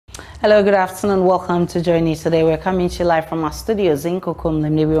Hello, good afternoon. Welcome to JoyNews Today. We're coming to you live from our studios in Kokum.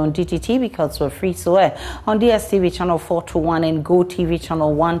 We're on DTT because we're free to air on DSTV channel 421 and Go TV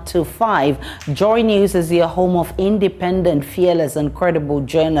channel 125. JoyNews is your home of independent, fearless, and credible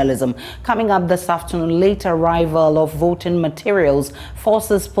journalism. Coming up this afternoon, late arrival of voting materials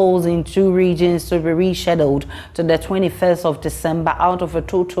forces polls in 2 regions to be rescheduled to the 21st of December out of a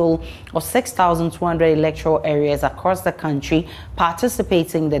total of 6,200 electoral areas across the country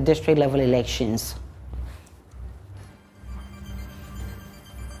participating in the district level elections.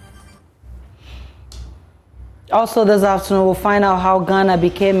 Also this afternoon, we'll find out how Ghana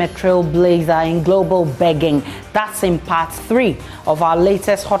became a trailblazer in global begging. That's in part 3 of our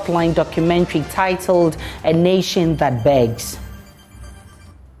latest Hotline documentary titled A Nation That Begs.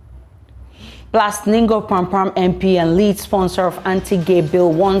 Plus, Ningo Prampram MP and lead sponsor of anti-gay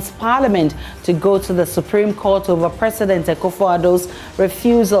bill wants Parliament to go to the Supreme Court over President Akufo-Addo's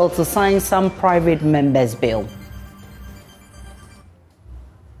refusal to sign some private members' bill.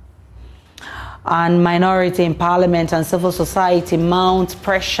 And minority in Parliament and civil society mount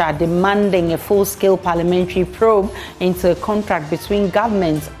pressure demanding a full-scale parliamentary probe into a contract between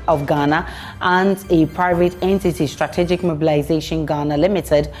government of Ghana and a private entity, Strategic Mobilization Ghana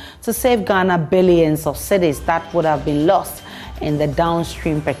Limited, to save Ghana billions of cedis that would have been lost in the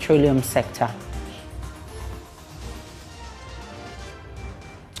downstream petroleum sector.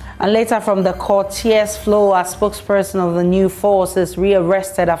 And later from the court, tears flow as spokesperson of the new force is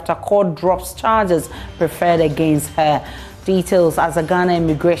rearrested after court drops charges preferred against her. Details as the Ghana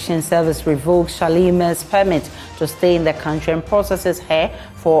Immigration Service revokes Shalima's permit to stay in the country and processes her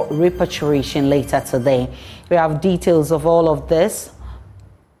for repatriation later today. We have details of all of this.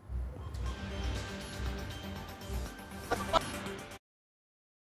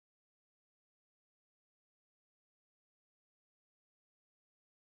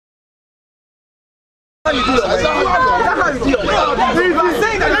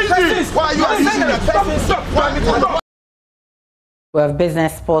 We have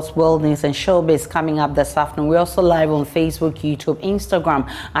business, sports, wellness, and showbiz coming up this afternoon. We're also live on Facebook, YouTube,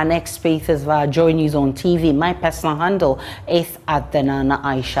 Instagram, and X Spaces via JoyNews on TV. My personal handle is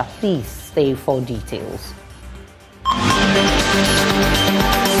 @TheNanaAisha. Please stay for details.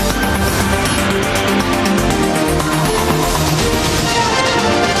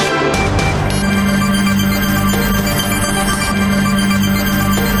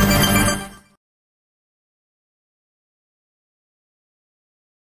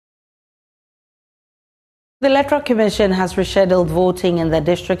 The Electoral Commission has rescheduled voting in the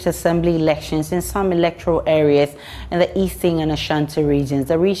District Assembly elections in some electoral areas in the Eastern and Ashanti regions.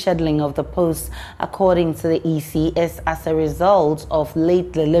 The rescheduling of the posts, according to the EC, is as a result of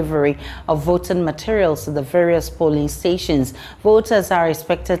late delivery of voting materials to the various polling stations. Voters are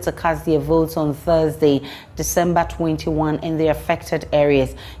expected to cast their votes on Thursday, December 21 in the affected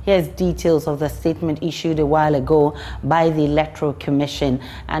areas. Here's details of the statement issued a while ago by the Electoral Commission,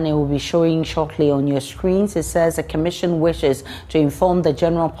 and it will be showing shortly on your screens. It says the Commission wishes to inform the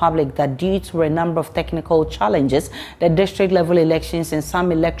general public that due to a number of technical challenges, the district level elections in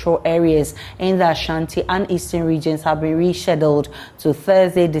some electoral areas in the Ashanti and Eastern regions have been rescheduled to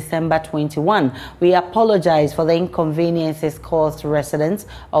Thursday, December 21. We apologize for the inconveniences caused to residents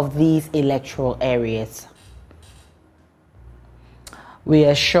of these electoral areas. We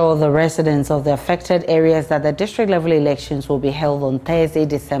assure the residents of the affected areas that the district level elections will be held on Thursday,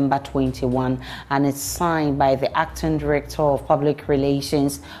 December 21, and it's signed by the Acting Director of Public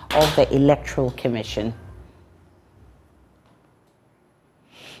Relations of the Electoral Commission.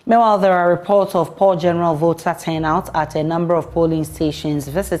 Meanwhile, there are reports of poor general voter turnout at a number of polling stations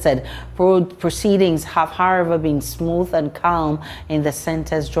visited. Proceedings have, however, been smooth and calm in the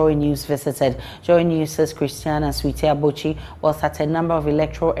centers JoyNews visited. JoyNews' Christiana Sweetie was at a number of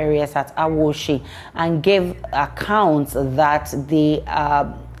electoral areas at Awoshi and gave accounts that the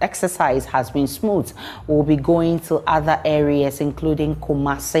exercise has been smooth. We'll be going to other areas, including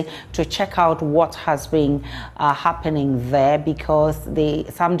Kumasi, to check out what has been happening there, because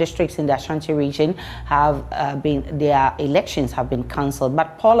some districts in the Ashanti region have their elections have been cancelled.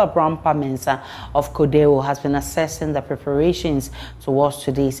 But Paula Brown-Pamensa of Kodeo has been assessing the preparations towards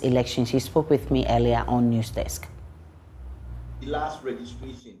today's election. She spoke with me earlier on News Desk. The last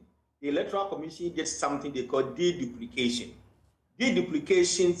registration, the Electoral Commission did something they call deduplication.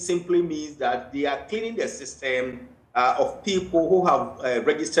 Deduplication simply means that they are cleaning the system of people who have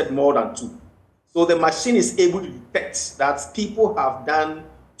registered more than 2. So the machine is able to detect that people have done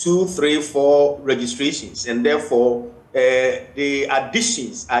 2, 3, 4 registrations, and therefore the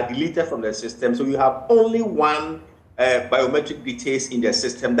additions are deleted from the system. So you have only one biometric details in the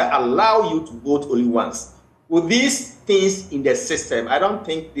system that allow you to vote only once. With these things in the system, I don't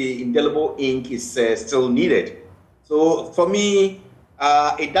think the indelible ink is still needed. So for me,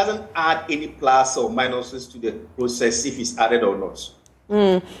 it doesn't add any plus or minuses to the process if it's added or not.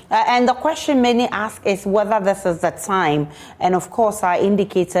 And the question many ask is whether this is the time. And of course, I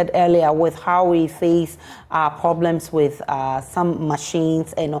indicated earlier with how we face problems with some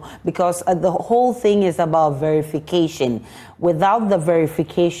machines, because the whole thing is about verification. Without the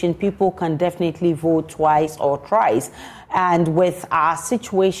verification, people can definitely vote twice or thrice. And with our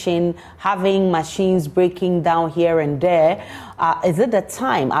situation, having machines breaking down here and there, is it the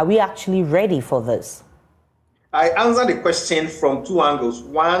time? Are we actually ready for this? I answer the question from two angles.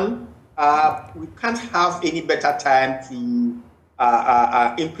 One, we can't have any better time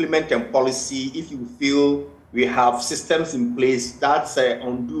to implement a policy if you feel we have systems in place that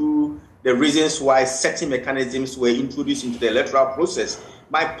undo the reasons why certain mechanisms were introduced into the electoral process.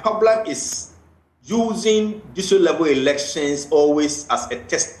 My problem is using district level elections always as a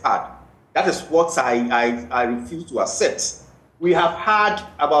test pad. That is what I refuse to accept. We have had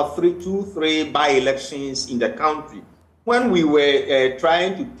about two, three by-elections in the country. When we were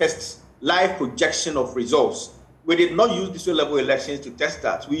trying to test live projection of results, we did not use district level elections to test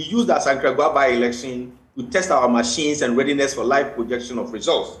that. We used the Sankragua by-election to test our machines and readiness for live projection of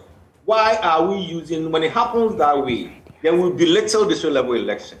results. Why are we using, when it happens that way, then we belittle district level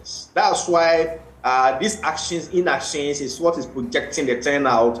elections. That's why these inactions is what is projecting the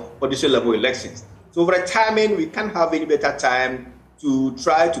turnout for district level elections. So for the timing, we can't have any better time to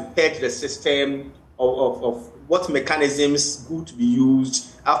try to peg the system of what mechanisms good to be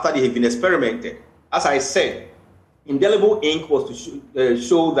used after they have been experimented. As I said, indelible ink was to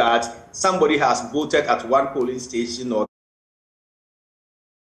show that somebody has voted at one polling station or.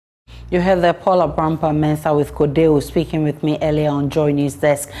 You heard the Paula Brampa Mensa with Kodeo speaking with me earlier on Joy News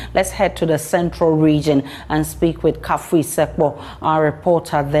Desk. Let's head to the central region and speak with Kafui Sekbo, our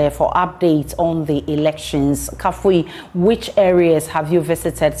reporter there, for updates on the elections. Kafui, which areas have you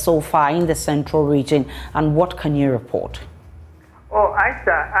visited so far in the central region and what can you report? Oh,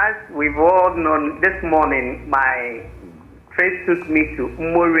 Aisha, as we've all known, this morning my trip took me to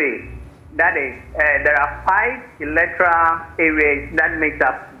Umure. That is, there are 5 electoral areas that make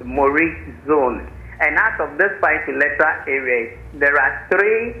up the Maurice zone. And out of these 5 electoral areas, there are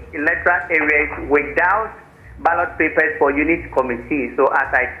 3 electoral areas without ballot papers for unit committees. So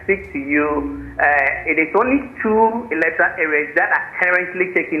as I speak to you, it is only 2 electoral areas that are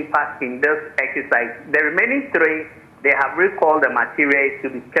currently taking part in this exercise. The remaining 3, they have recalled the materials to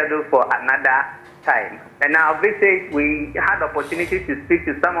be scheduled for another time. And our visit, we had opportunity to speak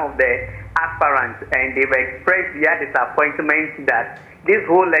to some of the aspirants, and they've expressed their disappointment that this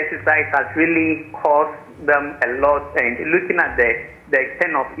whole exercise has really cost them a lot. And looking at the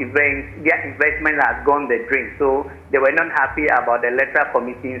extent of events, their investment has gone the drain. So they were not happy about the electoral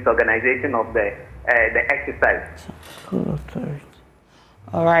committee's organization of the exercise.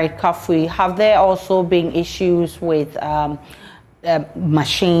 All right, Kafui, have there also been issues with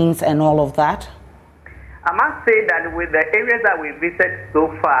machines and all of that? I must say that with the areas that we visited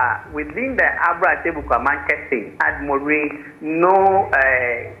so far, within the Abra Tebuka marketing at Mori, no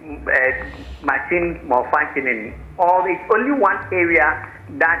machine malfunctioning. It's only one area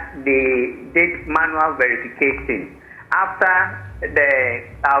that they did manual verification. After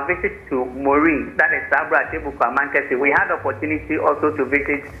our visit to Mori, that is Abra Tebuka marketing, we had opportunity also to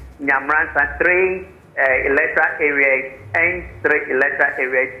visit Nyamransa 3 electoral areas and 3 electoral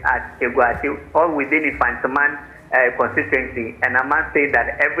areas at Eguati, all within the Fantaman constituency. And I must say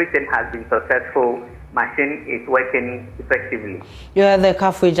that everything has been successful. Machine is working effectively. You are the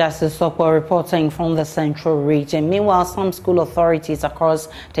Kafui Justice Sopo reporting from the central region. Meanwhile, some school authorities across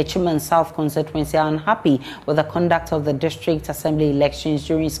Techiman South constituency are unhappy with the conduct of the district assembly elections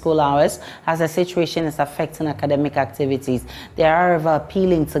during school hours, as the situation is affecting academic activities. They are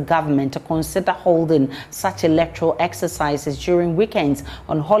appealing to government to consider holding such electoral exercises during weekends,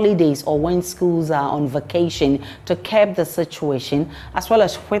 on holidays, or when schools are on vacation to curb the situation, as well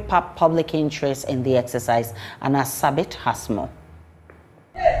as whip up public interest in the exercise. And as Sabit has more.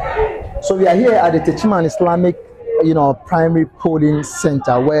 So we are here at the Techiman Islamic, primary polling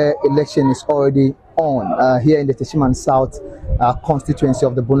center where election is already on here in the Techiman South constituency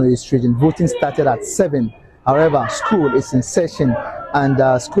of the Bono East region. Voting started at 7. However, school is in session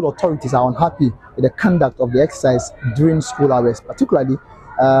and school authorities are unhappy with the conduct of the exercise during school hours, particularly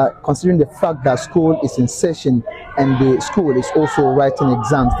considering the fact that school is in session and the school is also writing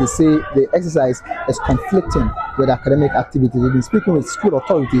exams. They say the exercise is conflicting with academic activities. We've been speaking with school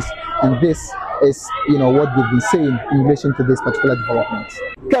authorities, and this is, what they've been saying in relation to this particular development.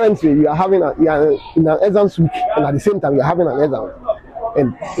 Currently, we are in an exams week, and at the same time, we are having an exam.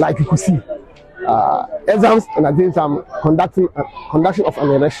 And like you could see, exams and at the same time conduction of an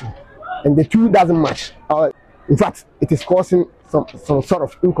election, and the two doesn't match. In fact, it is causing some sort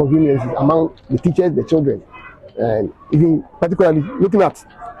of inconveniences among the teachers, the children, and even particularly looking at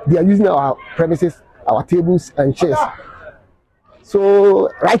they are using our premises, our tables and chairs. So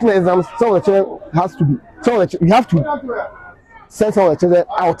writing exams, some of the children we have to send some of the children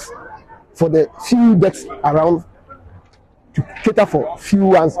out for the few desks around to cater for few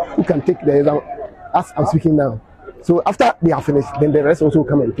ones who can take the exam as I'm speaking now. So after they are finished, then the rest also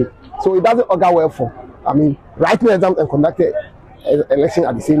come and take. So it doesn't augur well for, writing exams and conducting election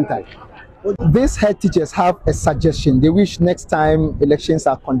at the same time. These head teachers have a suggestion. They wish next time elections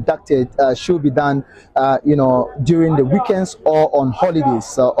are conducted should be done, during the weekends or on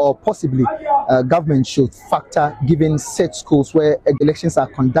holidays, or possibly government should factor giving set schools where elections are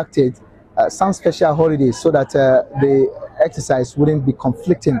conducted some special holidays so that the exercise wouldn't be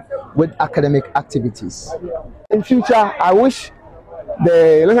conflicting with academic activities. In future, I wish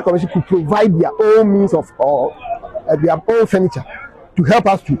the Election Commission could provide their own means of their own furniture to help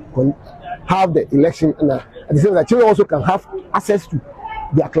us to have the election, and at the same time, children also can have access to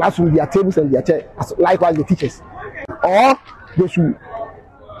their classroom, their tables, and their chairs, likewise the teachers. Or they should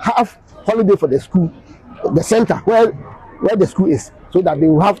have holiday for the school, the center where the school is, so that they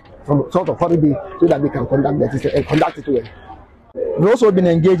will have some sort of holiday so that they can conduct the system and conduct it well. We've also been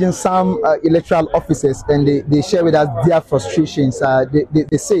engaging some electoral officers, and they share with us their frustrations.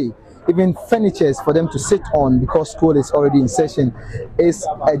 They say even furnitures for them to sit on because school is already in session is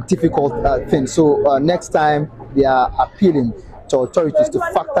a difficult thing. So next time they are appealing to authorities to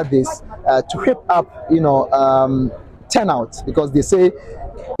factor this to keep up, turnout, because they say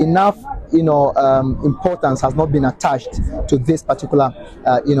enough, importance has not been attached to this particular,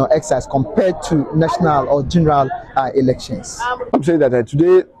 exercise compared to national or general elections. I'm saying that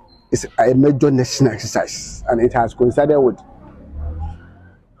today is a major national exercise, and it has coincided with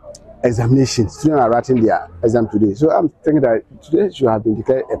examinations. Students are writing their exam today, so I'm thinking that today should have been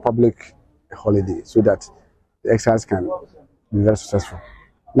declared a public holiday so that the exercise can be very successful.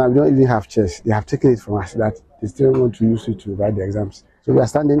 Now we don't even have chairs; they have taken it from us that they still want to use it to write the exams. So we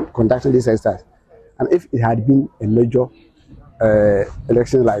are conducting this exercise, and if it had been a major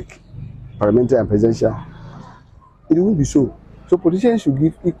election like parliamentary and presidential, it wouldn't be so. So politicians should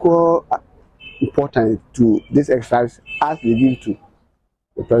give equal importance to this exercise as they give to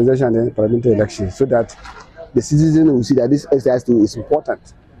the presidential and the parliamentary elections, so that the citizen will see that this exercise too is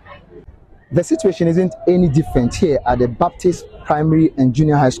important. The situation isn't any different here at the Baptist Primary and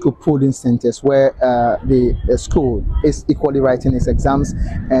Junior High School polling centers, where the school is equally writing its exams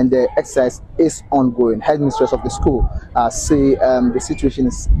and the exercise is ongoing. Headmistress of the school say the situation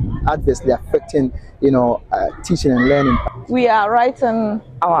is adversely affecting, teaching and learning. We are writing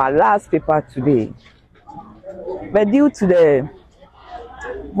our last paper today, but due to the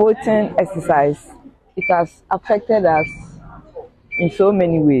voting exercise, it has affected us in so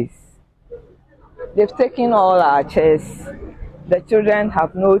many ways. They've taken all our chairs. The children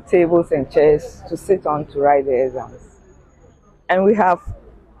have no tables and chairs to sit on to write the exams. And we have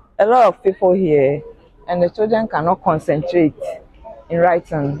a lot of people here, and the children cannot concentrate in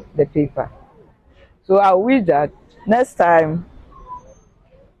writing the paper. So I wish that next time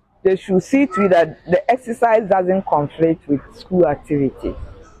they should see to it that the exercise doesn't conflict with school activities.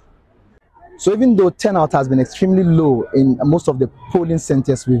 So even though turnout has been extremely low in most of the polling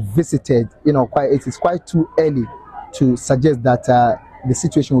centers we visited, it is quite too early to suggest that the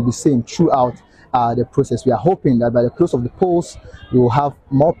situation will be same throughout the process. We are hoping that by the close of the polls, we will have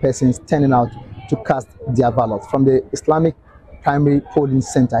more persons turning out to cast their ballots. From the Islamic Primary Polling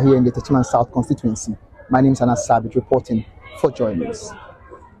Center here in the Techiman South constituency, my name is Anas Sabit, reporting for JoyNews.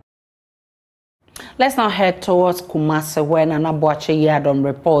 Let's now head towards Kumasi, where Nana Boakye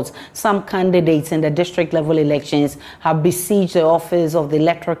reports some candidates in the district level elections have besieged the office of the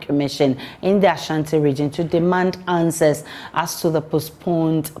Electoral Commission in the Ashanti region to demand answers as to the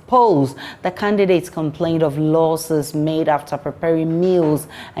postponed polls. The candidates complained of losses made after preparing meals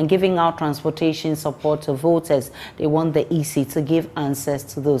and giving out transportation support to voters. They want the EC to give answers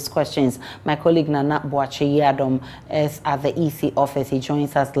to those questions. My colleague Nana Boakye is at the EC office. He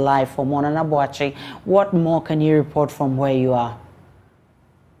joins us live for more. Nana Boakye, what more can you report from where you are?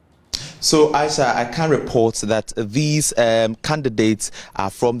 So, Aisha, I can report that these candidates are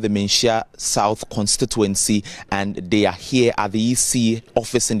from the Menchia South constituency, and they are here at the EC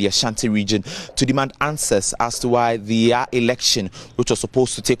office in the Ashanti region to demand answers as to why the election, which was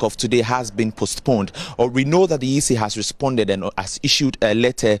supposed to take off today, has been postponed. Or we know that the EC has responded and has issued a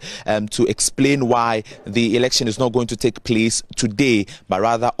letter to explain why the election is not going to take place today, but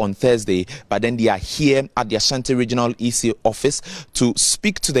rather on Thursday. But then they are here at the Ashanti Regional EC office to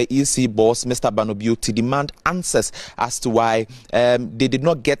speak to the EC boss, Mr. Banobio, to demand answers as to why they did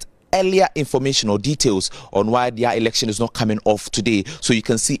not get earlier information or details on why their election is not coming off today. So you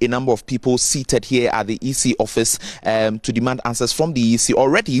can see a number of people seated here at the EC office to demand answers from the EC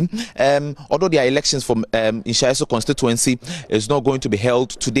already. Although their elections from Inshaeso constituency is not going to be held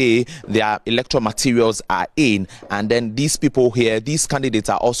today, their electoral materials are in, and then these people here, these candidates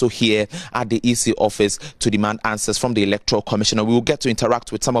are also here at the EC office to demand answers from the Electoral Commissioner. We will get to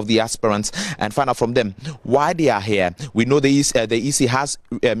interact with some of the aspirants and find out from them why they are here. We know the EC has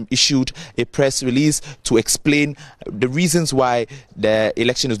issued a press release to explain the reasons why the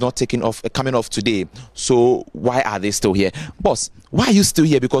election is not coming off today. So why are they still here? Boss, why are you still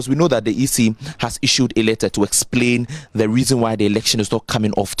here? Because we know that the EC has issued a letter to explain the reason why the election is not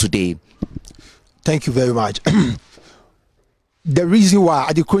coming off today. Thank you very much. The reason why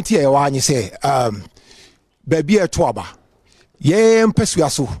I did you say baby a twaba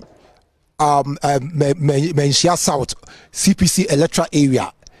Pesuaso Menchia South CPC electoral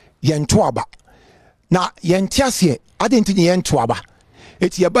area Yentuaba. Now, Yentiasie, I didn't think Yentuaba.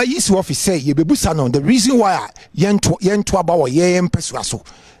 It's your by his office say, ye be busano. The reason why Yentuaba or Yen Pesuaso,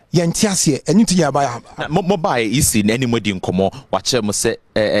 Yentiasie, anything you buy. Mobile is in any way in Como, watch them say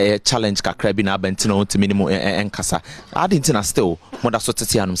a challenge Kakrabina Bentino to minimum and Casa. I didn't know still, what that's what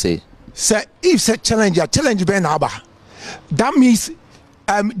Tianum say. Say, if said challenge Ben Abba, that means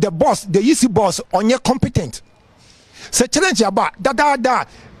the boss, the EC boss, on your competent. Say challenge about da.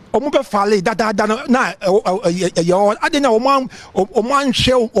 Omube fale da na yo ade na oman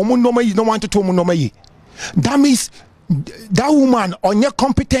share omun no mai no want to omun no mai. That means that woman on your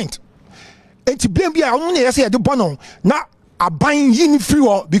competent. Enti blame bia omun na say de bono na aban yin free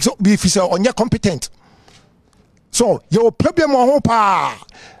or because on your competent. So your problem on pa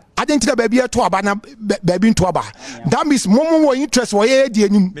I didn't tell baby to abana baby to aba. That means momo interest wo ye di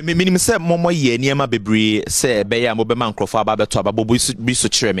enim. Minim say momo ye niema bebre say be ya mo be man crofo aba to aba bobo bi so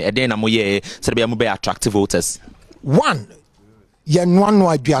kire me. E den na mo ye say be ya mo be attractive voters. One ye no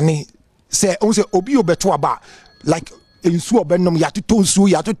aduane say on say obi obeto aba like ensu obenom ya to nsu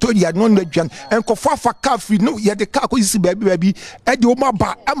ya to ya no aduane enkofa fa car free no ye de car ko isi baby e de o ma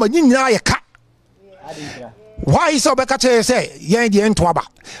ba ama nyinyina ye ka. Why is so Becca say, yeah, the end to Abba?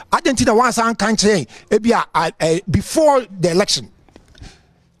 I didn't know once I can't say, before the election.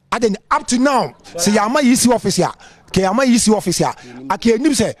 I didn't up to now, say, I'm a EC officer, I'm a EC officer. I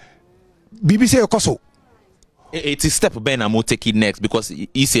can't say, BBC Koso. It is step Ben I'm taking next because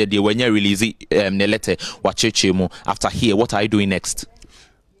he said they when you release the letter, watch it after here. What are you doing next?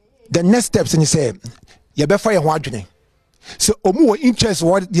 The next steps, and you say, you better fire one. So omu interest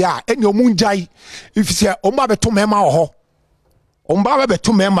what yeah any omu jai if you say omba be to mema ho omba be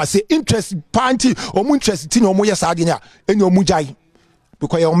to mema say interest party omu interest ti no omu yes ade nya any omu jai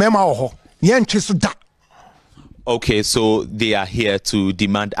because your mema ho ye interest da. Okay, so they are here to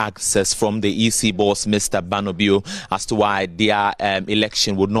demand access from the EC boss, Mr. Banobio, as to why their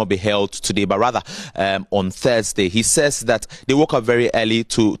election would not be held today, but rather on Thursday. He says that they woke up very early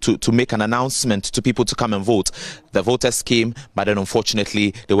to make an announcement to people to come and vote. The voters came, but then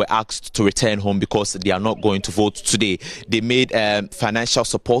unfortunately they were asked to return home because they are not going to vote today. They made financial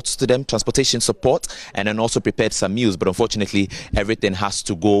support to them, transportation support, and then also prepared some meals, but unfortunately everything has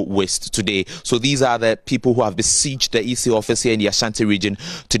to go waste today. So these are the people who have besieged the EC office here in the Ashanti region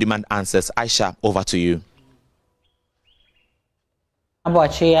to demand answers. Aisha, over to you.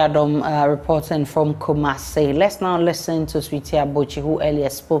 Abochi Adam reporting from Kumasi. Let's now listen to Sweetie Abochi, who earlier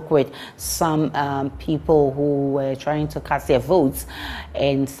spoke with some people who were trying to cast their votes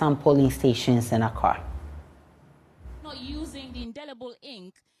in some polling stations in Accra. Not using the indelible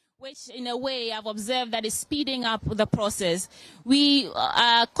ink, which in a way I've observed that is speeding up the process. We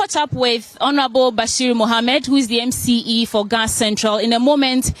caught up with Honorable Bashir Mohammed, who is the MCE for Gas Central. In a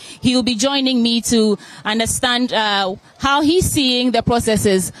moment, he will be joining me to understand how he's seeing the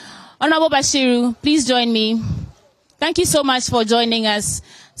processes. Honorable Bashir, please join me. Thank you so much for joining us.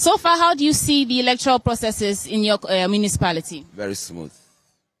 So far, how do you see the electoral processes in your municipality? Very smooth.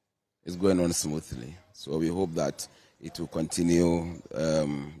 It's going on smoothly. So we hope that it will continue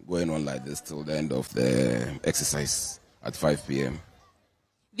going on like this till the end of the exercise at 5 p.m.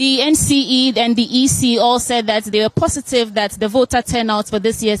 The NCE and the EC all said that they were positive that the voter turnout for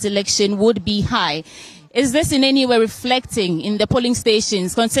this year's election would be high. Is this in any way reflecting in the polling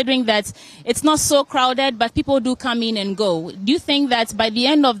stations, considering that it's not so crowded, but people do come in and go? Do you think that by the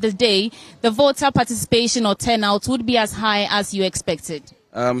end of the day, the voter participation or turnout would be as high as you expected?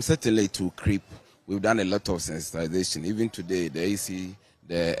 Certainly to creep. We've done a lot of sensitization. Even today, the AC,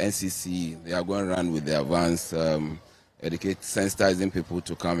 the NCC, they are going around with their vans, sensitizing people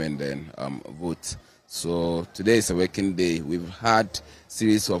to come and then vote. So today is a working day. We've had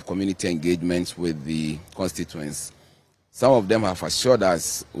series of community engagements with the constituents. Some of them have assured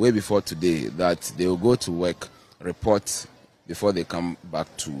us way before today that they will go to work, report before they come back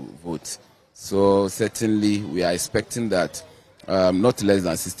to vote. So certainly we are expecting that not less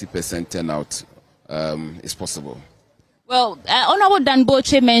than 60% turnout is possible. Well, Honorable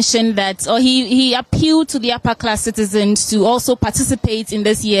Danboche mentioned that, or he appealed to the upper class citizens to also participate in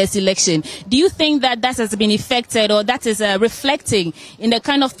this year's election. Do you think that that has been affected, or that is reflecting in the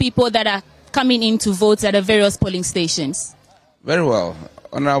kind of people that are coming in to vote at the various polling stations? Very well.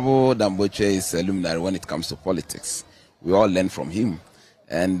 Honorable Danboche is a luminary when it comes to politics. We all learn from him.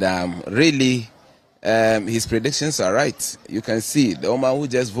 And really, his predictions are right. You can see the woman who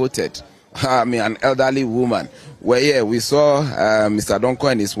just voted, an elderly woman. Well, yeah, we saw Mr.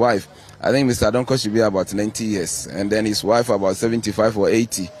 Donko and his wife. I think Mr. Donko should be about 90 years, and then his wife about 75 or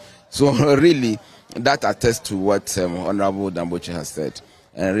 80. So really, that attests to what Honorable Danboche has said.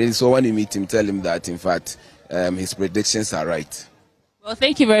 And really, so when you meet him, tell him that, in fact, his predictions are right. Well,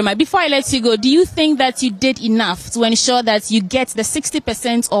 thank you very much. Before I let you go, do you think that you did enough to ensure that you get the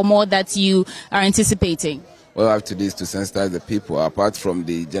 60% or more that you are anticipating? What we have to do is to sensitize the people, apart from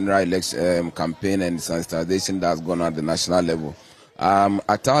the general election campaign and sensitization that's gone on at the national level.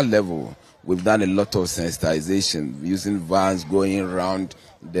 At our level, we've done a lot of sensitization, using vans going around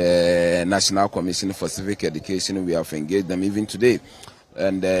the National Commission for Civic Education. We have engaged them even today.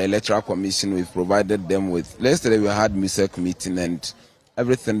 And the Electoral Commission, we've provided them with, yesterday we had MUSEC meeting, and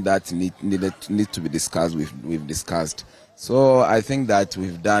everything that need to be discussed, we've discussed. So I think that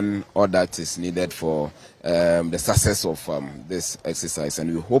we've done all that is needed for the success of this exercise,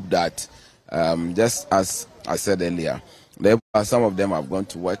 and we hope that, just as I said earlier, some of them have gone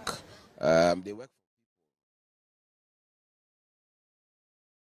to work. They work.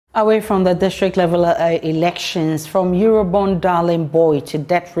 Away from the district level elections, from Eurobond darling boy to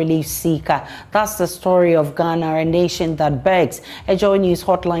debt relief seeker, that's the story of Ghana, a nation that begs. A JoyNews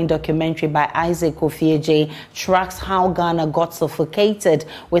hotline documentary by Isaac Ofieje tracks how Ghana got suffocated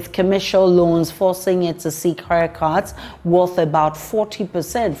with commercial loans, forcing it to seek haircuts worth about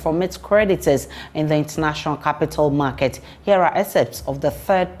 40% from its creditors in the international capital market. Here are excerpts of the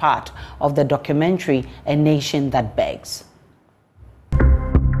third part of the documentary, A Nation That Begs.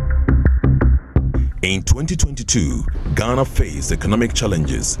 In 2022, Ghana faced economic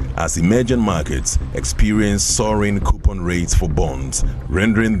challenges as emerging markets experienced soaring coupon rates for bonds,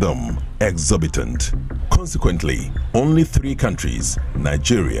 rendering them exorbitant. Consequently, only 3 countries,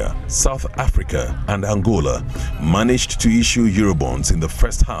 Nigeria, South Africa, and Angola, managed to issue Eurobonds in the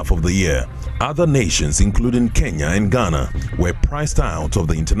first half of the year. Other nations, including Kenya and Ghana, were priced out of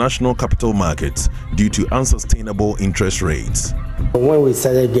the international capital markets due to unsustainable interest rates. When we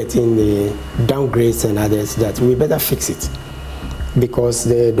started getting the downgrades and others, that we better fix it because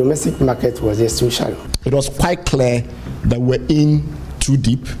the domestic market was just too shallow. It was quite clear that we're in too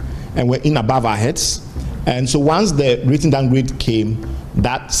deep and we're in above our heads. And so once the rating downgrade came,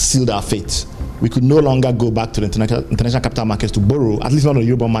 that sealed our fate. We could no longer go back to the international capital markets to borrow, at least not on the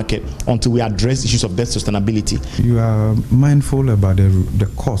Eurobond market, until we address issues of debt sustainability. You are mindful about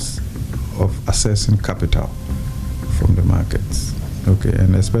the cost of accessing capital from the markets, okay,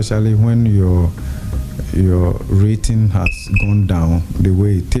 and especially when your rating has gone down the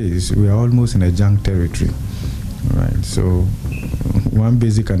way it is, we are almost in a junk territory, right? So one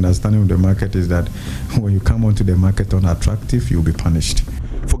basic understanding of the market is that when you come onto the market unattractive, you'll be punished.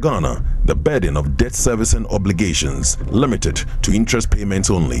 For Ghana, the burden of debt servicing obligations, limited to interest payments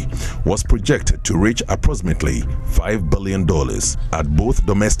only, was projected to reach approximately $5 billion at both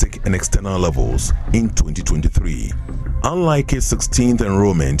domestic and external levels in 2023. Unlike its 16th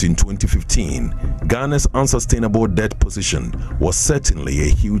enrollment in 2015, Ghana's unsustainable debt position was certainly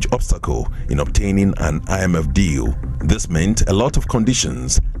a huge obstacle in obtaining an IMF deal. This meant a lot of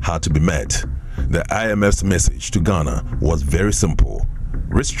conditions had to be met. The IMF's message to Ghana was very simple: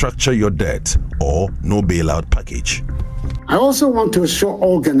 restructure your debt or no bailout package. I also want to assure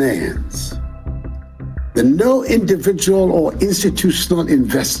all Ghanaians that no individual or institutional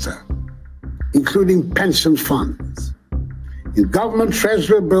investor, including pension funds, in government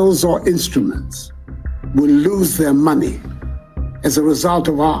treasury bills or instruments will lose their money as a result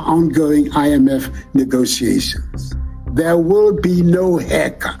of our ongoing IMF negotiations. There will be no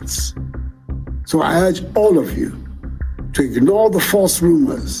haircuts. So I urge all of you to ignore the false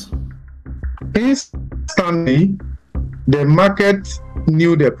rumors. Instantly, the market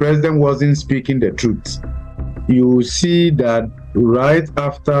knew the president wasn't speaking the truth. You see that right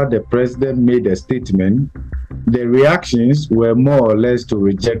after the president made a statement, the reactions were more or less to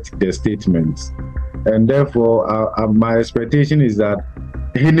reject the statements. And therefore, my expectation is that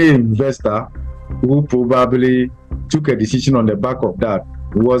any investor who probably took a decision on the back of that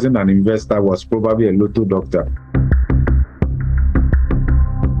wasn't an investor, was probably a lotto doctor.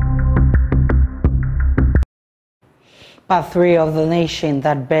 Part 3 of The Nation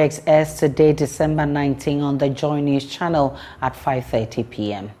that begs airs today, December 19, on the JoyNews channel at 5:30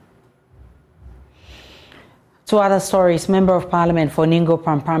 p.m. To other stories, Member of Parliament for Ningo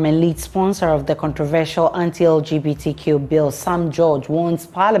Prampram and lead sponsor of the controversial anti-LGBTQ bill, Sam George, warns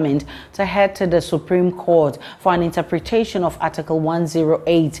Parliament to head to the Supreme Court for an interpretation of Article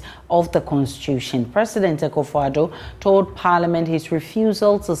 108 of the Constitution. President Akufo-Addo told Parliament his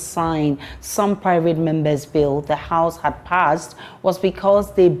refusal to sign some private members' bill the House had passed was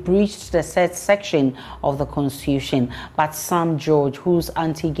because they breached the said section of the Constitution. But Sam George, whose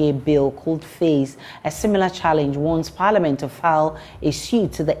anti-gay bill could face a similar challenge, warns Parliament to file a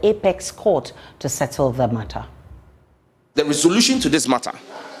suit to the Apex Court to settle the matter. The resolution to this matter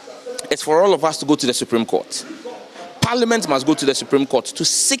is for all of us to go to the Supreme Court. Parliament must go to the Supreme Court to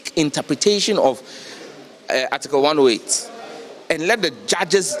seek interpretation of Article 108 and let the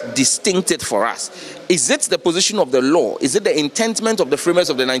judges distinct it for us. Is it the position of the law? Is it the intentment of the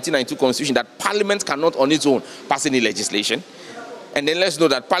framers of the 1992 Constitution that Parliament cannot on its own pass any legislation? And then let's know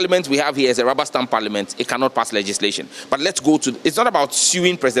that Parliament we have here is a rubber stamp Parliament. It cannot pass legislation. But let's go to, it's not about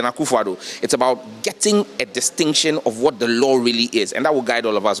suing President Akufo-Addo. It's about getting a distinction of what the law really is. And that will guide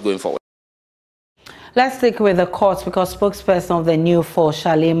all of us going forward. Let's stick with the courts because spokesperson of the new force,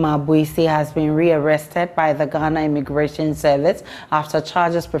 Shalima Abuisi, has been rearrested by the Ghana Immigration Service after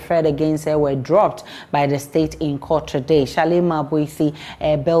charges preferred against her were dropped by the state in court today. Shalima Abuisi,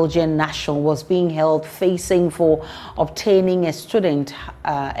 a Belgian national, was being held facing for obtaining a student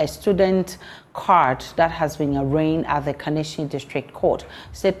card that has been arraigned at the Kaneshie District Court.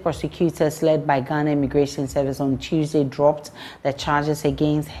 State prosecutors led by Ghana Immigration Service on Tuesday dropped the charges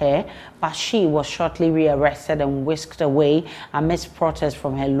against her, but she was shortly rearrested and whisked away amidst protests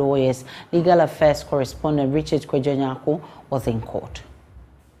from her lawyers. Legal Affairs correspondent Richard Kwejonyako was in court.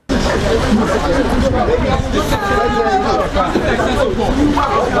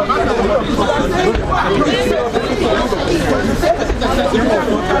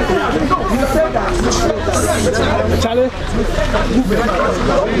 Charlie,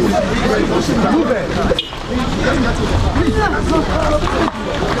 move it.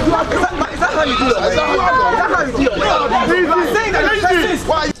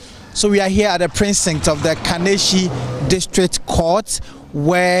 So we are here at the precinct of the Kaneshie District Court,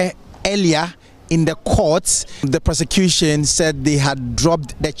 where earlier in the courts, the prosecution said they had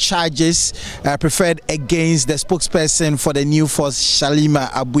dropped the charges preferred against the spokesperson for the new force, Shalima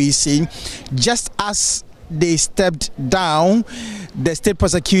Abuisi. Just as they stepped down, the state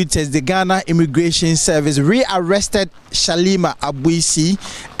prosecutors, the Ghana Immigration Service, rearrested Shalima Abuisi,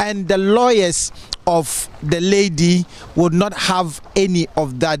 and the lawyers of the lady would not have any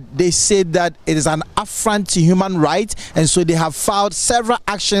of that. They said that it is an affront to human rights, and so they have filed several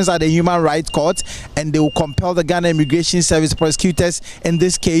actions at the Human Rights Court, and they will compel the Ghana Immigration Service prosecutors in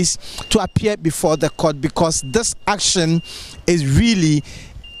this case to appear before the court, because this action is really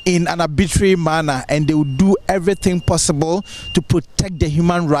in an arbitrary manner, and they will do everything possible to protect the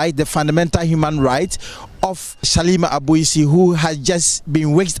human right, the fundamental human right of Shalima Abuisi, who has just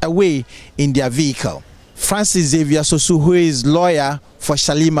been whisked away in their vehicle. Francis Xavier Sosu, who is lawyer for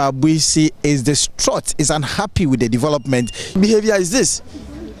Shalima Abuisi, is distraught, is unhappy with the development. Behavior is this: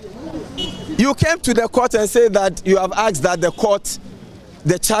 you came to the court and say that you have asked that the court,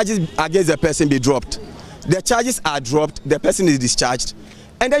 the charges against the person be dropped. The charges are dropped, the person is discharged,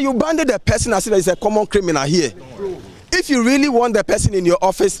 and then you banded the person as if he's a common criminal here. If you really want the person in your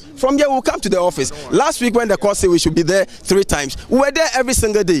office, from here we'll come to the office. Last week when the court said we should be there 3 times, we were there every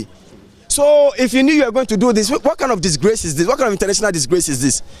single day. So if you knew you were going to do this, what kind of disgrace is this? What kind of international disgrace is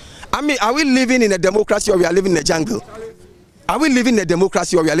this? I mean, are we living in a democracy or we are living in a jungle? Are we living in a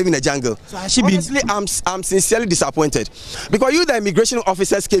democracy or we are living in a jungle? So honestly, I'm sincerely disappointed. Because you, the immigration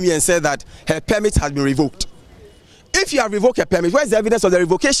officers, came here and said that her permit has been revoked. If you have revoked her permit, where's the evidence of the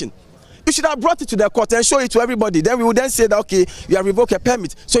revocation? You should have brought it to the court and show it to everybody. Then we would then say that, okay, you have revoked a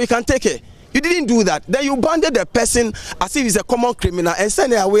permit, so you can take it. You didn't do that. Then you banded the person as if he's a common criminal and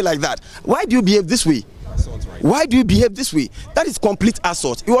send it away like that. Why do you behave this way? Why do you behave this way? That is complete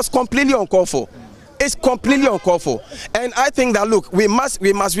assault. It was completely uncalled for. It's completely uncalled for. And I think that, look, we must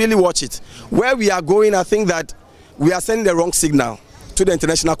really watch it. Where we are going, I think that we are sending the wrong signal to the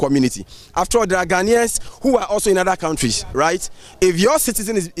international community. After all, there are Ghanaians who are also in other countries, right? If your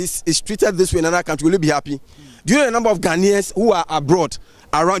citizen is treated this way in another country, will you be happy? Do you know the number of Ghanaians who are abroad?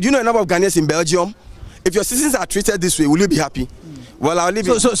 Do you know the number of Ghanaians in Belgium? If your citizens are treated this way, will you be happy? Well, I'll leave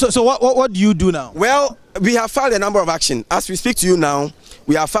it. So what do you do now? Well, we have filed a number of actions. As we speak to you now,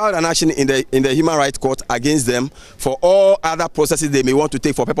 we have filed an action in the Human Rights Court against them for all other processes they may want to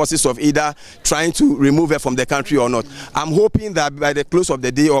take for purposes of either trying to remove it from the country or not. I'm hoping that by the close of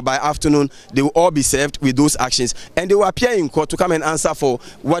the day or by afternoon, they will all be served with those actions. And they will appear in court to come and answer for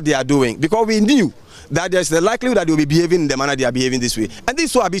what they are doing. Because we knew that there's the likelihood that they will be behaving in the manner they are behaving this way. And this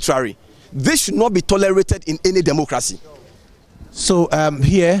is so arbitrary. This should not be tolerated in any democracy. So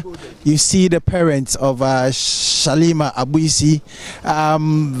here you see the parents of Shalima Abuisi,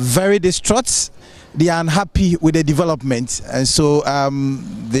 very distraught. They are unhappy with the development, and so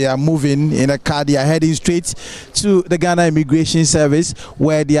they are moving in a car. They are heading straight to the Ghana Immigration Service,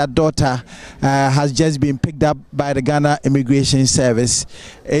 where their daughter has just been picked up by the Ghana Immigration Service.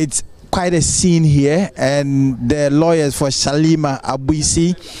 It's quite a scene here, and the lawyers for Shalima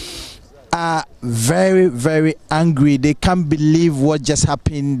Abuisi are very, very angry. They can't believe what just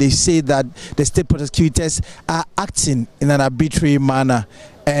happened. They say that the state prosecutors are acting in an arbitrary manner,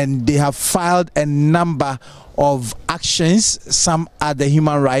 and they have filed a number of actions, some at the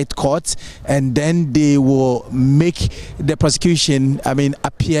Human Rights Court, and then they will make the prosecution,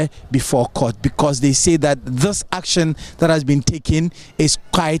 appear before court, because they say that this action that has been taken is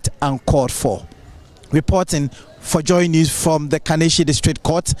quite uncalled for. Reporting for Joy News from the Kaneshie District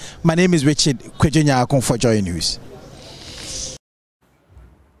Court, my name is Richard Kwejunyakon for Joy News.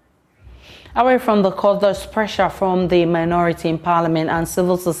 Away from the court, there's pressure from the minority in parliament and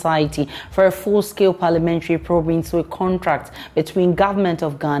civil society for a full-scale parliamentary probe into a contract between government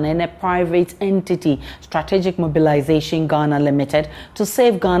of Ghana and a private entity, Strategic Mobilization Ghana Limited, to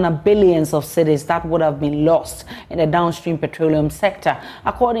save Ghana billions of cedis that would have been lost in the downstream petroleum sector.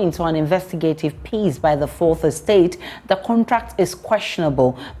 According to an investigative piece by the Fourth Estate, the contract is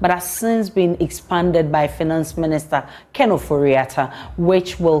questionable but has since been expanded by Finance Minister Ken Ofori-Atta,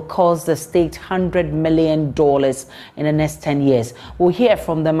 which will cause the state $100 million in the next 10 years. We'll hear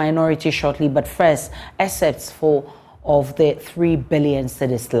from the minority shortly, but first, excerpts of the 3 billion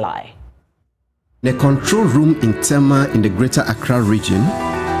cedis lie. The control room in Tema in the Greater Accra region,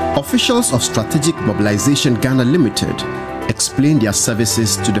 officials of Strategic Mobilization Ghana Limited explained their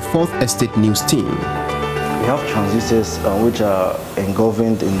services to the Fourth Estate News team. We have transistors which are engulfed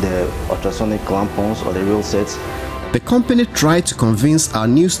in the ultrasonic clampons or the real sets. The company tried to convince our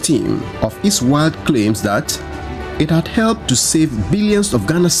news team of its wild claims that it had helped to save billions of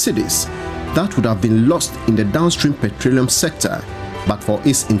Ghana cedis that would have been lost in the downstream petroleum sector but for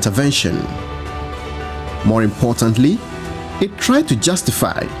its intervention. More importantly, it tried to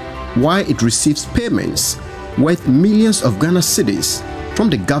justify why it receives payments worth millions of Ghana cedis from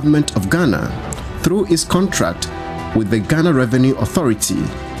the government of Ghana through its contract with the Ghana Revenue Authority,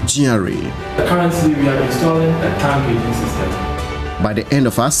 GRA. Currently, we are installing a tank gauging system. By the end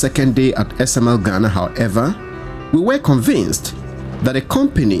of our second day at SML Ghana, however, we were convinced that a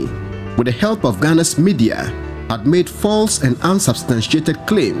company, with the help of Ghana's media, had made false and unsubstantiated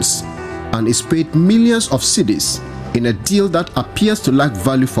claims and is paid millions of cedis in a deal that appears to lack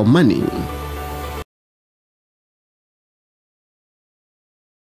value for money.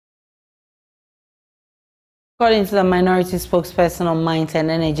 According to the minority spokesperson on Mines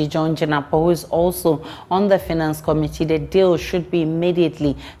and Energy, John Janapo, who is also on the Finance Committee, the deal should be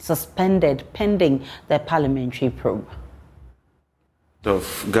immediately suspended pending the parliamentary probe.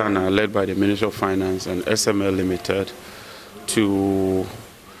 Of Ghana, led by the Ministry of Finance and SML Limited, to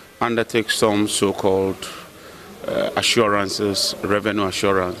undertake some so-called assurances, revenue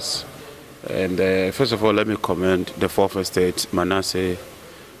assurance. And first of all, let me commend the Fourth Estate, Manasseh,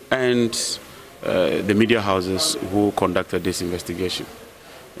 and the media houses who conducted this investigation.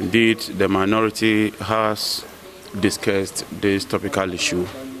 Indeed, the minority has discussed this topical issue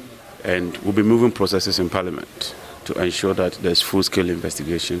and will be moving processes in Parliament to ensure that there's full-scale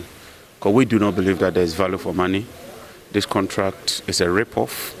investigation. Because we do not believe that there's value for money. This contract is a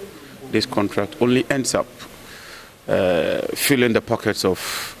rip-off. This contract only ends up filling the pockets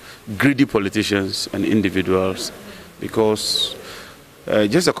of greedy politicians and individuals, because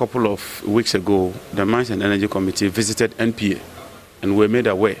Just a couple of weeks ago, the Mines and Energy Committee visited NPA, and we made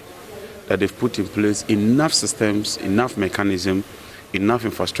aware that they've put in place enough systems, enough mechanism, enough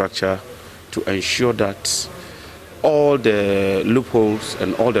infrastructure to ensure that all the loopholes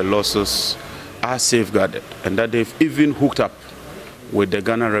and all the losses are safeguarded, and that they've even hooked up with the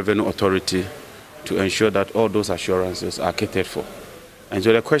Ghana Revenue Authority to ensure that all those assurances are catered for. And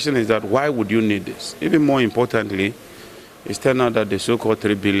so the question is that why would you need this? Even more importantly, it's turned out that the so-called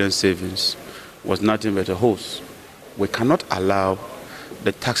 3 billion savings was nothing but a hoax. We cannot allow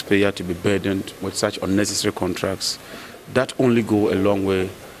the taxpayer to be burdened with such unnecessary contracts that only go a long way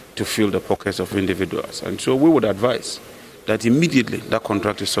to fill the pockets of individuals. And so we would advise that immediately that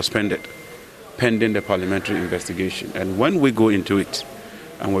contract is suspended pending the parliamentary investigation. And when we go into it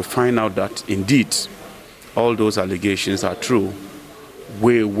and we find out that indeed all those allegations are true,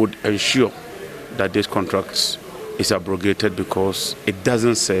 we would ensure that this contract is abrogated because it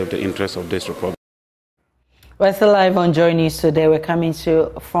doesn't serve the interests of this republic. We're still live on JoyNews Today. We're coming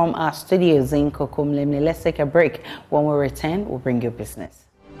to from our studios in Kokomlemne. Let's take a break. When we return, we'll bring you business.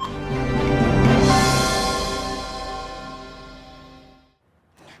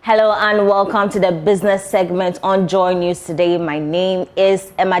 Hello and welcome to the business segment on JoyNews Today. My name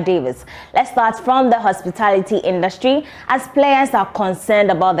is Emma Davis. Let's start from the hospitality industry as players are concerned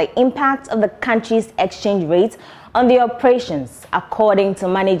about the impact of the country's exchange rate on the operations. According to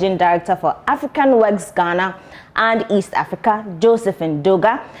Managing Director for African Works Ghana and East Africa, Josephine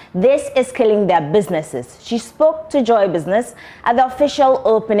Doga, this is killing their businesses. She spoke to Joy Business at the official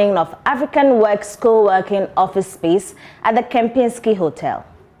opening of African Works co-working office space at the Kempinski Hotel.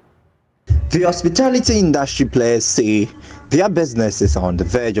 The hospitality industry players say their business is on the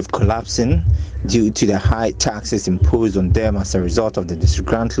verge of collapsing due to the high taxes imposed on them as a result of the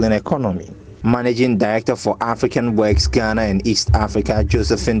disgruntling economy. Managing Director for African Works Ghana and East Africa,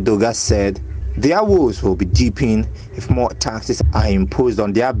 Josephine Doga, said their woes will be deepened if more taxes are imposed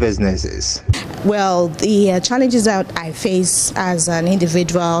on their businesses. Well, the challenges that I face as an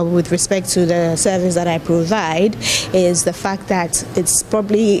individual with respect to the service that I provide is the fact that it's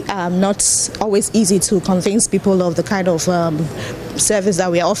probably not always easy to convince people of the kind of service that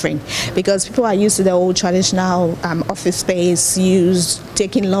we are offering, because people are used to the old traditional office space,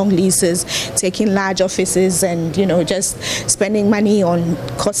 taking long leases, taking large offices, and just spending money on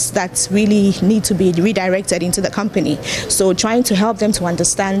costs that really need to be redirected into the company. So trying to help them to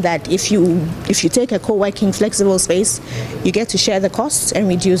understand that if you take a co-working flexible space, you get to share the costs and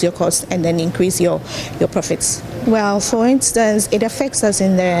reduce your costs and then increase your profits. Well, for instance, it affects us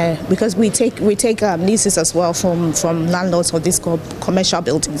because we take leases as well from landlords for these commercial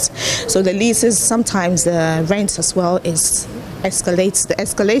buildings. So the leases, sometimes the rent as well escalates. The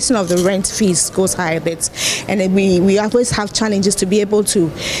escalation of the rent fees goes high a bit, and we always have challenges to be able to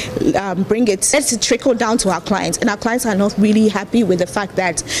bring it. Let's trickle down to our clients, and our clients are not really happy with the fact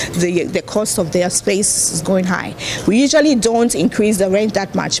that the cost of their space is going high. We usually don't increase the rent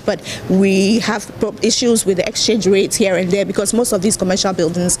that much, but we have issues with the exchange rates here and there because most of these commercial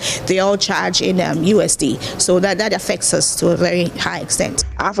buildings, they all charge in USD, so that affects us to a very high extent.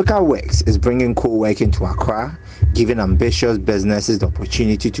 Africa Works is bringing co-working to Accra, giving ambitious businesses the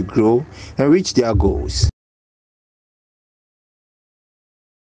opportunity to grow and reach their goals.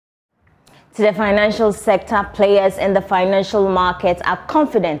 To the financial sector, players in the financial markets are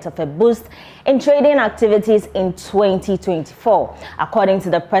confident of a boost in trading activities in 2024. According to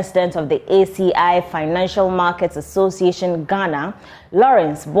the president of the ACI Financial Markets Association Ghana,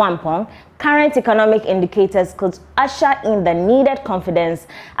 Lawrence Bwampong, current economic indicators could usher in the needed confidence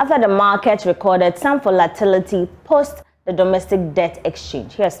after the market recorded some volatility post the domestic debt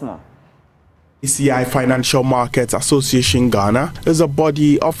exchange. Here's more. ACI Financial Markets Association Ghana is a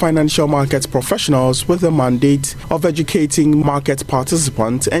body of financial markets professionals with the mandate of educating market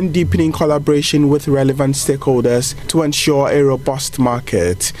participants and deepening collaboration with relevant stakeholders to ensure a robust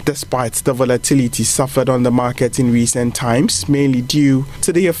market. Despite the volatility suffered on the market in recent times, mainly due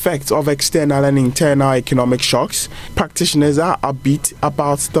to the effects of external and internal economic shocks, practitioners are upbeat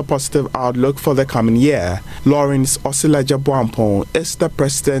about the positive outlook for the coming year. Lawrence Osilaja Bwampong is the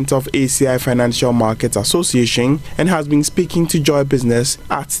president of ACI Financial Markets Association and has been speaking to Joy Business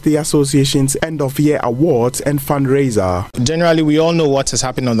at the association's end-of-year awards and fundraiser. Generally, we all know what has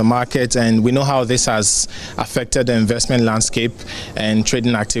happened on the market, and we know how this has affected the investment landscape and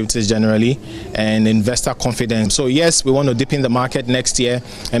trading activities generally and investor confidence. So yes, we want to deepen the market next year,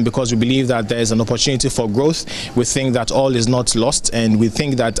 and because we believe that there is an opportunity for growth, we think that all is not lost, and we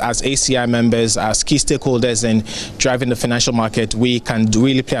think that as ACI members, as key stakeholders in driving the financial market, we can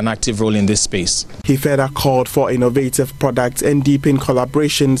really play an active role in this space. space. He further called for innovative products and deepen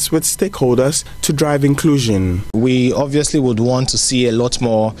collaborations with stakeholders to drive inclusion. We obviously would want to see a lot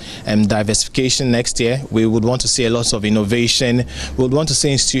more diversification next year. We would want to see a lot of innovation. We would want to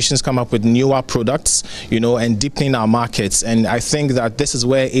see institutions come up with newer products, and deepening our markets. And I think that this is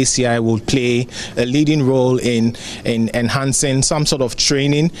where ACI will play a leading role in enhancing some sort of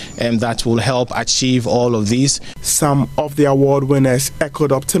training that will help achieve all of these. Some of the award winners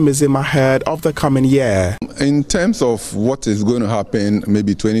echoed optimism ahead of the coming year. In terms of what is going to happen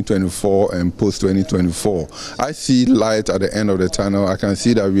maybe 2024 and post 2024, I see light at the end of the tunnel. I can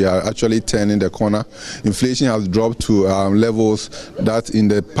see that we are actually turning the corner. Inflation has dropped to levels that in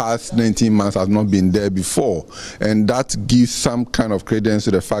the past 19 months has not been there before, and that gives some kind of credence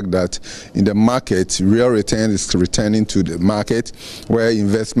to the fact that in the market, real return is returning to the market, where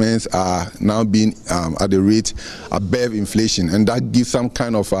investments are now being at the rate above inflation, and that gives some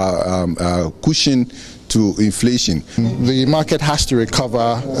kind of cushion to inflation. The market has to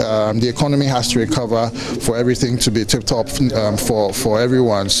recover, the economy has to recover for everything to be tip-top for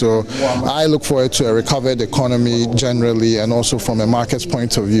everyone. So I look forward to a recovered economy generally, and also from a market's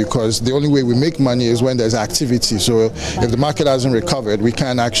point of view, because the only way we make money is when there's activity. So if the market hasn't recovered, we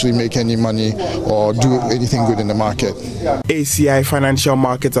can't actually make any money or do anything good in the market. ACI Financial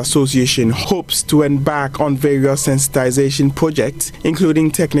Markets Association hopes to embark on various sensitization projects,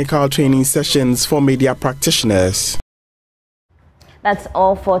 including technical training sessions for media practitioners. That's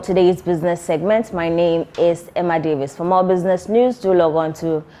all for today's business segment. My name is Emma Davis. For more business news, do log on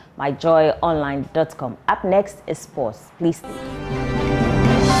to myjoyonline.com. Up next is sports. Please stay.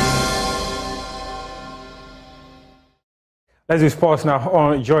 Let's do sports now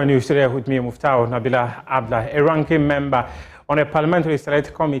on Joy News Today with me, Muftau Nabila Abdullah, a ranking member on a parliamentary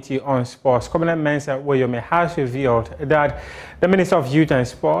select committee on sports. Commissioner Mensa Woyome has revealed that the Minister of Youth and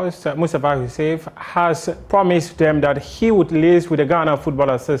Sports, Mustafa Hussein, has promised them that he would liaise with the Ghana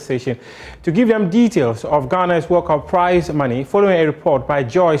Football Association to give them details of Ghana's World Cup prize money, following a report by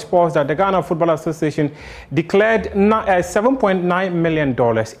Joy Sports that the Ghana Football Association declared $7.9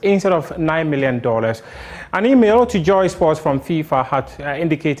 million instead of $9 million. An email to Joy Sports from FIFA had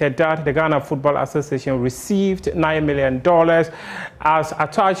indicated that the Ghana Football Association received $9 million as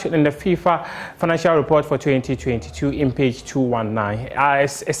attached in the FIFA financial report for 2022 in page 219. A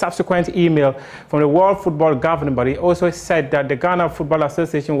subsequent email from the World Football Governing Body also said that the Ghana Football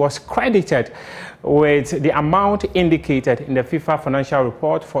Association was credited with the amount indicated in the FIFA financial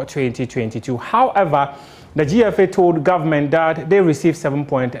report for 2022. However, the GFA told government that they received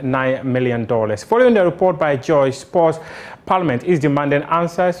 $7.9 million. Following the report by Joy Sports, Parliament is demanding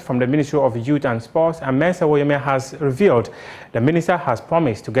answers from the Ministry of Youth and Sports, and Mensa Woyome has revealed the minister has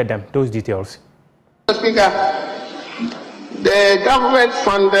promised to get them those details. Mr. Speaker, the government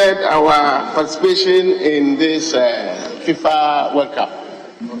funded our participation in this FIFA World Cup,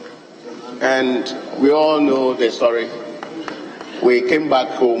 and we all know the story. We came back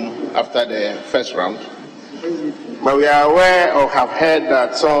home after the first round. But we are aware or have heard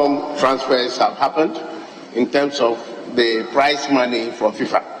that some transfers have happened in terms of the prize money from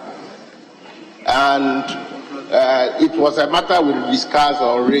FIFA. And it was a matter we discussed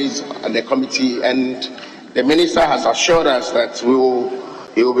or raised at the committee, and the minister has assured us that he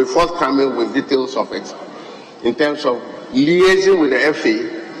will be forthcoming with details of it in terms of liaising with the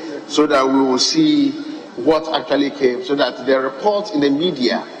FA so that we will see what actually came, so that the report in the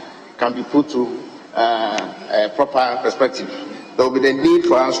media can be put to a proper perspective. There will be the need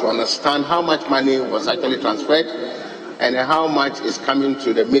for us to understand how much money was actually transferred and how much is coming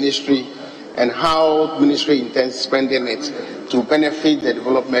to the ministry and how the ministry intends spending it to benefit the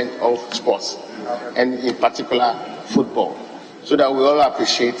development of sports and in particular football, so that we all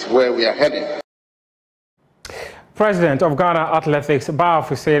appreciate where we are heading. President of Ghana Athletics, Baf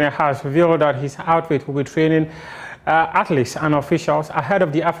Hussein, has revealed that his outfit will be training athletes and officials ahead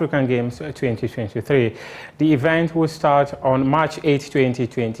of the African Games 2023. The event will start on March 8,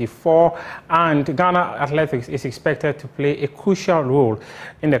 2024, and Ghana Athletics is expected to play a crucial role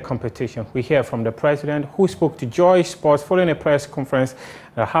in the competition. We hear from the president, who spoke to Joy Sports following a press conference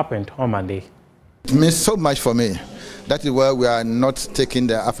that happened on Monday. It means so much for me. That is why we are not taking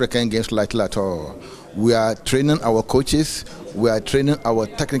the African Games lightly at all. We are training our coaches, we are training our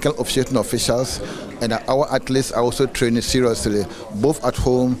technical officials, and our athletes are also training seriously, both at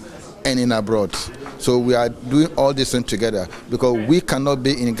home and in abroad. So we are doing all this thing together, because we cannot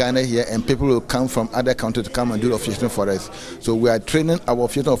be in Ghana here and people will come from other countries to come and do the officiating for us. So we are training our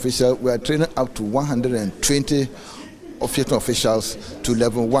officiating officials, we are training up to 120 officiating officials to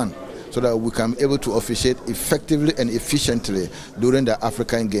level 1. so that we can be able to officiate effectively and efficiently during the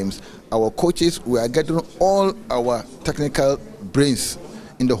African Games. Our coaches, we are getting all our technical brains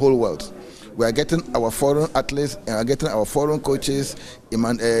in the whole world. We are getting our foreign athletes and are getting our foreign coaches,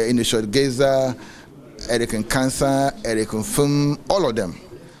 Inishod Geza, Eric Nkansa, Eric Nfum, all of them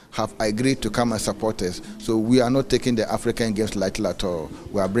have agreed to come and support us. So we are not taking the African Games lightly at all.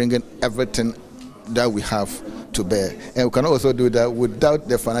 We are bringing everything that we have to bear. And we can also do that without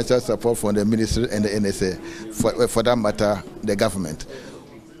the financial support from the ministry and the NSA, for that matter, the government.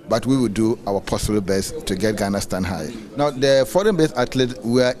 But we will do our possible best to get Ghana stand high. Now, the foreign-based athletes,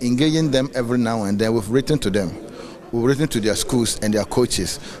 we are engaging them every now and then. We've written to them. We've written to their schools and their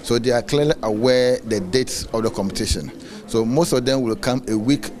coaches, so they are clearly aware the dates of the competition. So most of them will come a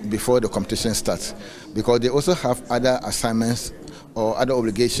week before the competition starts, because they also have other assignments or other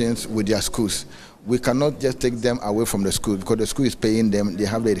obligations with their schools. We cannot just take them away from the school, because the school is paying them, they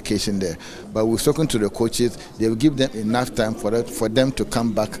have the education there. But we're talking to the coaches, they will give them enough time for them to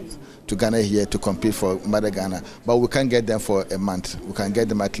come back to Ghana here to compete for Mother Ghana. But we can't get them for a month. We can get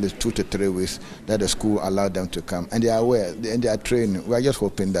them at least 2 to 3 weeks that the school allowed them to come. And they are aware, and they are trained. We are just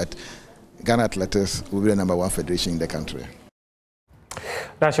hoping that Ghana Athletics will be the #1 federation in the country.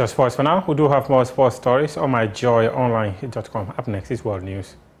 That's your sports for now. We do have more sports stories on myjoyonline.com. Up next is World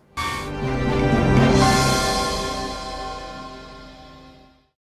News.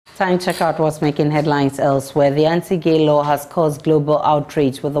 Time to check out what's making headlines elsewhere. The anti-gay law has caused global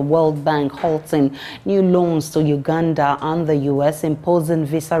outrage, with the World Bank halting new loans to Uganda and the US, imposing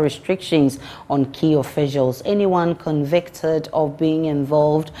visa restrictions on key officials. Anyone convicted of being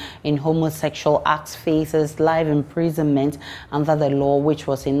involved in homosexual acts faces life imprisonment under the law, which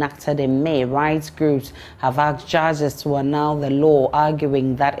was enacted in May. Rights groups have asked judges to annul the law,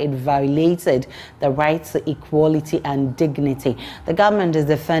 arguing that it violated the right to equality and dignity. The government is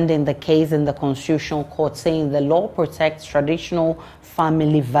defending the case in the Constitutional Court, saying the law protects traditional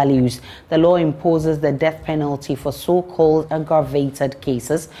family values. The law imposes the death penalty for so-called aggravated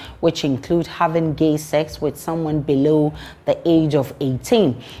cases, which include having gay sex with someone below the age of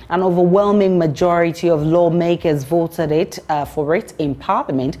 18. An overwhelming majority of lawmakers voted for it in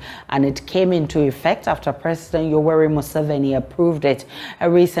Parliament, and it came into effect after President Yoweri Museveni approved it. A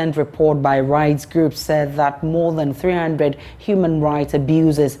recent report by rights groups said that more than 300 human rights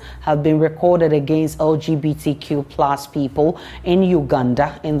abuses have been recorded against LGBTQ+ people in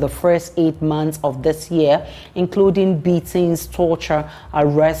Uganda in the first 8 months of this year, including beatings, torture,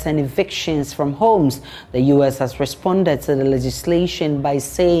 arrests, and evictions from homes. The U.S. has responded to the legislation by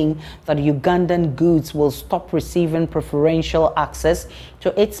saying that Ugandan goods will stop receiving preferential access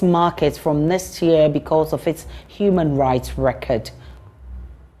to its markets from next year because of its human rights record.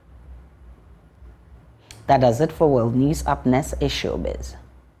 That does it for World News. Up next is Showbiz.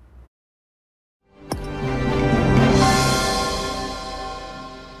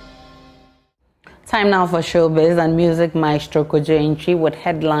 Time now for Showbiz, and music maestro Kojo Antwi would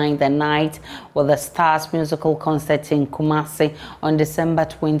headline the night with the Stars musical concert in Kumasi on December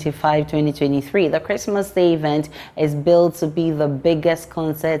 25, 2023. The Christmas Day event is billed to be the biggest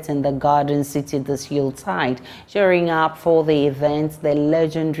concert in the Garden City this Yuletide. Showing up for the event, the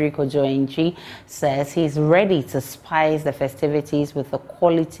legendary Kojo Antwi says he's ready to spice the festivities with a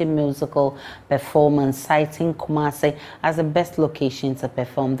quality musical performance, citing Kumasi as the best location to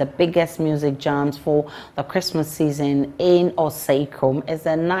perform. The biggest music jams for the Christmas season in Oseikom is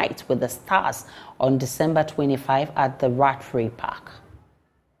the night with the Stars on December 25 at the Rattray Park.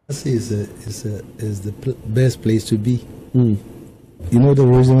 This is the best place to be. You know the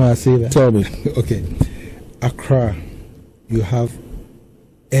reason why I say that? Tell me. Okay. Accra, you have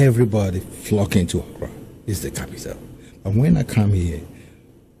everybody flocking to Accra. It's the capital. And when I come here,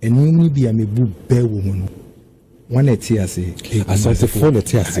 and you be a woman. One exactly. Exactly.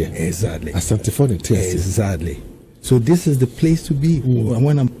 So this is the place to be.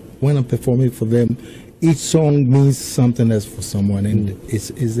 When I'm performing for them, each song means something else for someone, and it's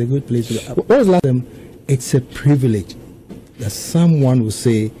a good place to be. What was last time? It's a privilege that someone will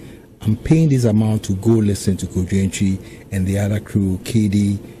say, "I'm paying this amount to go listen to Kojo Antwi and the other crew,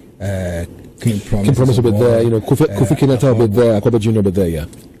 KD, King Promise will be there. You know, Kofi Kinata will be there, Akoba Junior will be there. Yeah."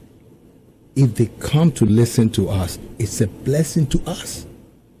 If they come to listen to us, it's a blessing to us.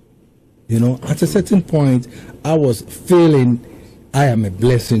 You know, at a certain point, I was feeling I am a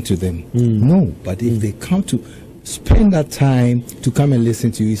blessing to them. No, but if they come to spend that time to come and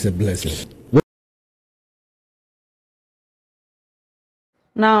listen to you, it's a blessing.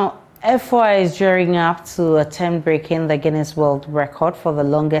 Now, F4 is gearing up to attempt breaking the Guinness World Record for the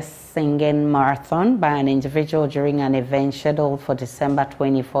longest singing marathon by an individual during an event scheduled for December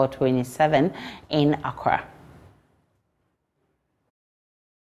 24-27 in Accra.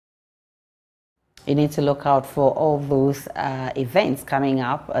 You need to look out for all those events coming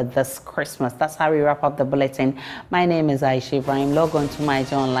up this Christmas. That's how we wrap up the bulletin. My name is Aisha Ibrahim. Log on to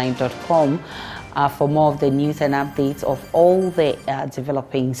myjoyonline.com for more of the news and updates of all the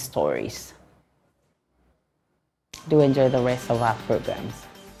developing stories. Do enjoy the rest of our programs.